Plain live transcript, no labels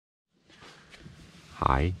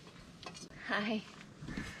Hi. Hi.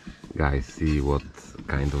 Guys, see what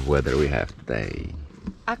kind of weather we have today.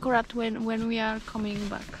 Accurate when we are coming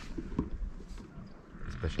back.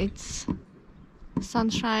 Especially. It's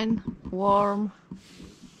sunshine, warm,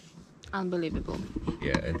 unbelievable.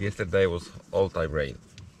 Yeah, and yesterday was all-time rain.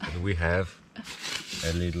 And we have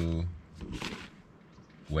a little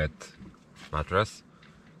wet mattress.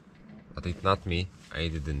 But it's not me. I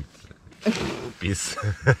didn't piss.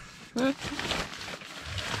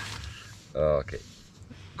 Okay.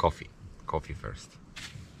 Coffee first.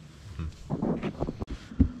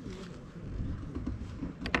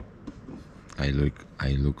 I look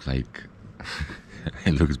like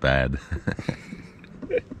it looks bad.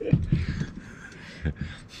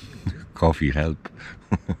 Coffee help.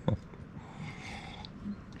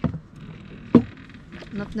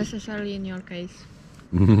 Not necessarily in your case.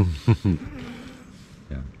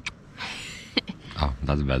 Yeah. Oh,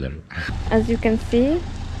 that's better. As you can see,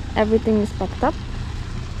 everything is packed up.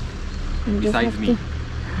 Besides me.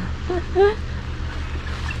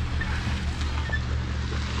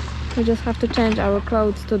 We just have to change our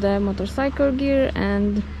clothes to the motorcycle gear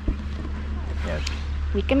and Yes.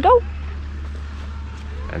 we can go.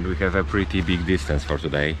 And we have a pretty big distance for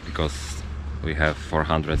today because we have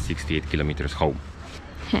 468 kilometers home.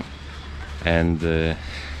 And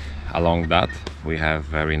along that we have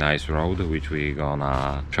very nice road which we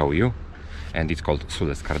gonna show you, and it's called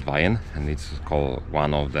SULESKARDVEIEN, and it's called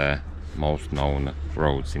one of the most known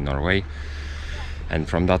roads in Norway. And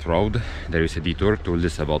from that road there is a detour to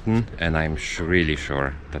Lysebotn, and I'm really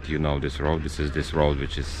sure that you know this road. This is this road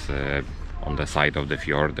which is on the side of the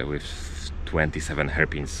fjord with 27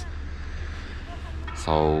 hairpins.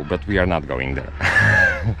 So, but we are not going there.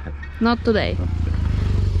 Not today.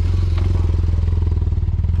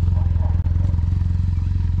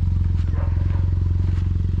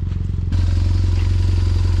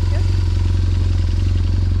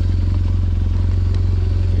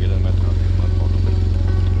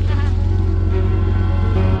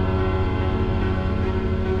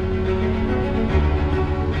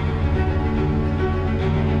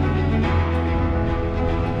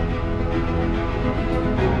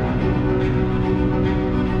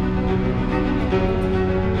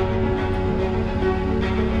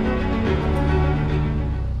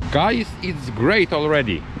 Guys, it's great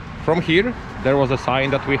already. From here there was a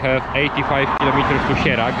sign that we have 85 kilometers to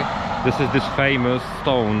Sierag. This is this famous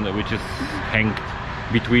stone which is hanged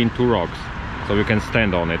between two rocks, so you can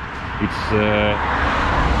stand on it. It's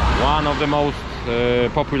one of the most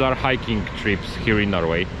popular hiking trips here in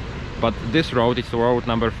Norway. But this road is road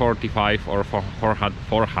number 45 or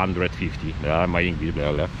 450. My English,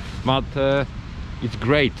 blah, blah. But it's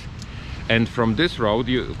great. And from this road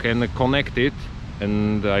you can connect it,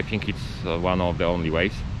 and I think it's one of the only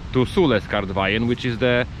ways, to SULESKARDVEIEN, which is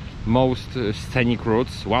the most scenic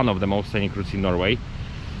routes, one of the most scenic routes in Norway.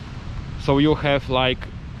 So you have like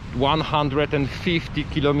 150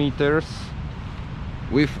 kilometers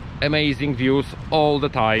with amazing views all the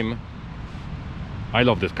time. I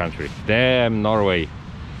love this country. Damn Norway.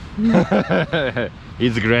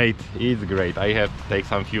 It's great, it's great. I have to take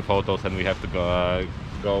some few photos and we have to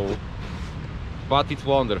go. But it's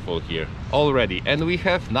wonderful here already, and we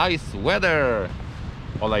have nice weather.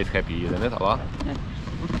 Ola is happy, isn't it, Ola?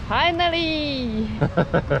 Finally!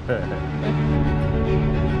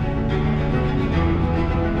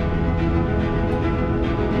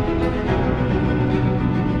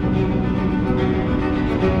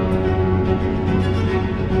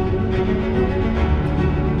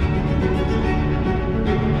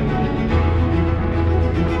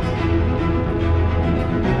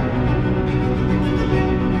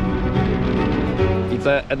 It's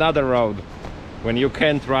another road when you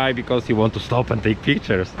can't ride because you want to stop and take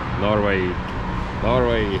pictures. Norway,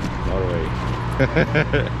 Norway, Norway.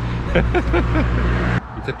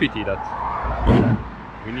 It's a pity that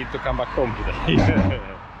we need to come back home today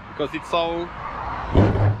because it's so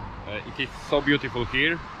it is so beautiful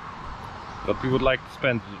here that we would like to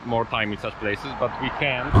spend more time in such places, but we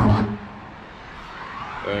can't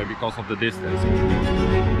because of the distance.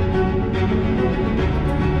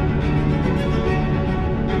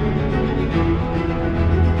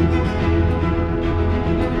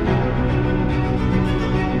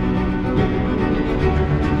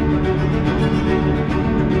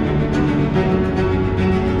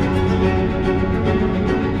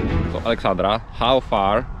 Alexandra, how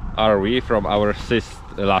far are we from our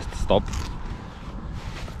last stop?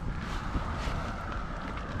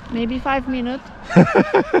 Maybe 5 minutes.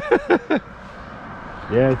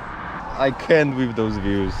 Yes. I can't with those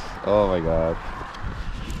views. Oh my god.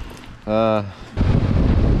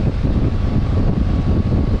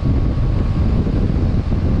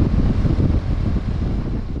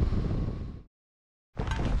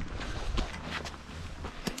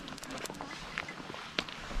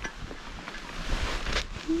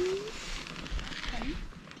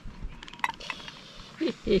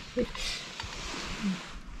 This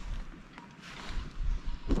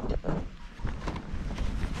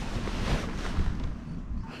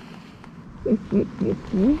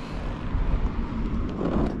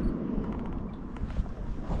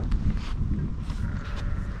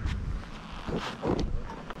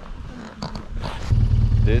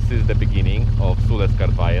is the beginning of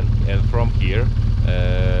SULESKARDVEIEN, and from here,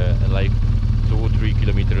 like 2-3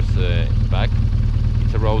 kilometers back,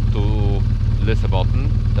 it's a road to Lissabon.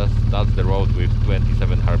 That's the road with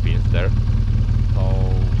 27 hairpins there.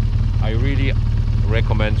 So I really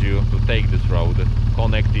recommend you to take this road,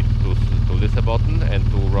 connect it to Lissabon and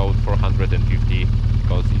to road 450,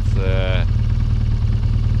 because it's a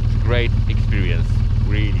great experience,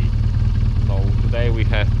 really. So today we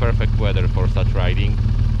have perfect weather for such riding,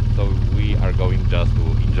 so we are going just to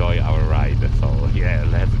enjoy our ride. So yeah,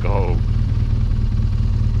 let's go.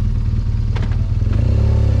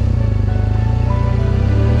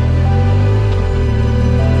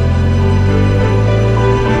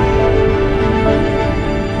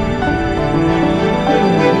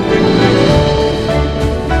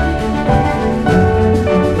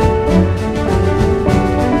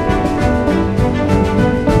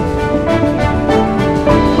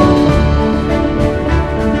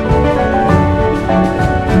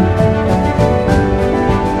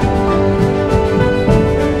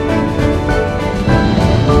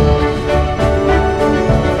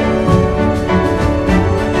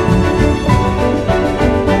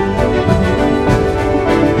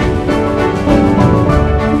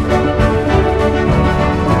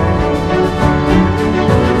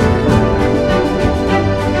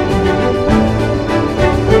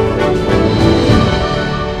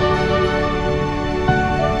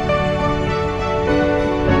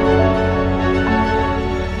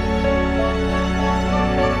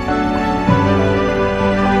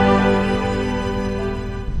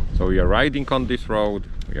 We are riding on this road,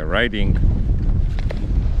 we are riding,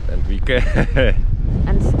 and we can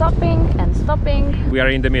and stopping. We are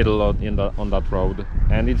in the middle on that road,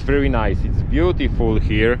 and it's very nice. It's beautiful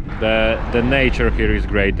here. The nature here is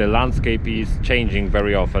great. The landscape is changing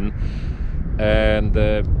very often, and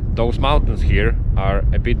those mountains here are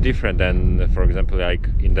a bit different than, for example, like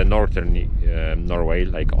in the northern Norway,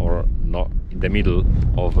 like, or not in the middle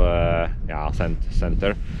of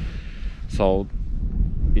center. So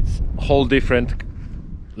it's whole different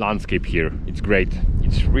landscape here. It's great.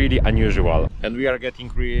 It's really unusual, and we are getting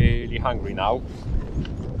really hungry now.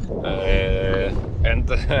 And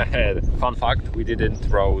fun fact, we didn't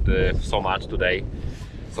ride so much today,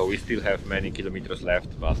 so we still have many kilometers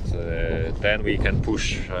left, but then we can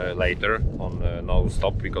push later on no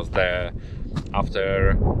stop, because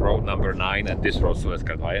after road number 9 and this road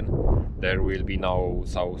SULESKARDVEIEN, there will be no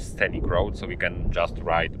scenic road, so we can just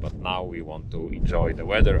ride. But now we want to enjoy the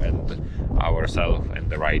weather and ourselves and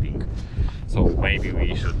the riding, so maybe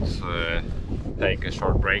we should take a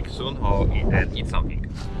short break soon and eat something.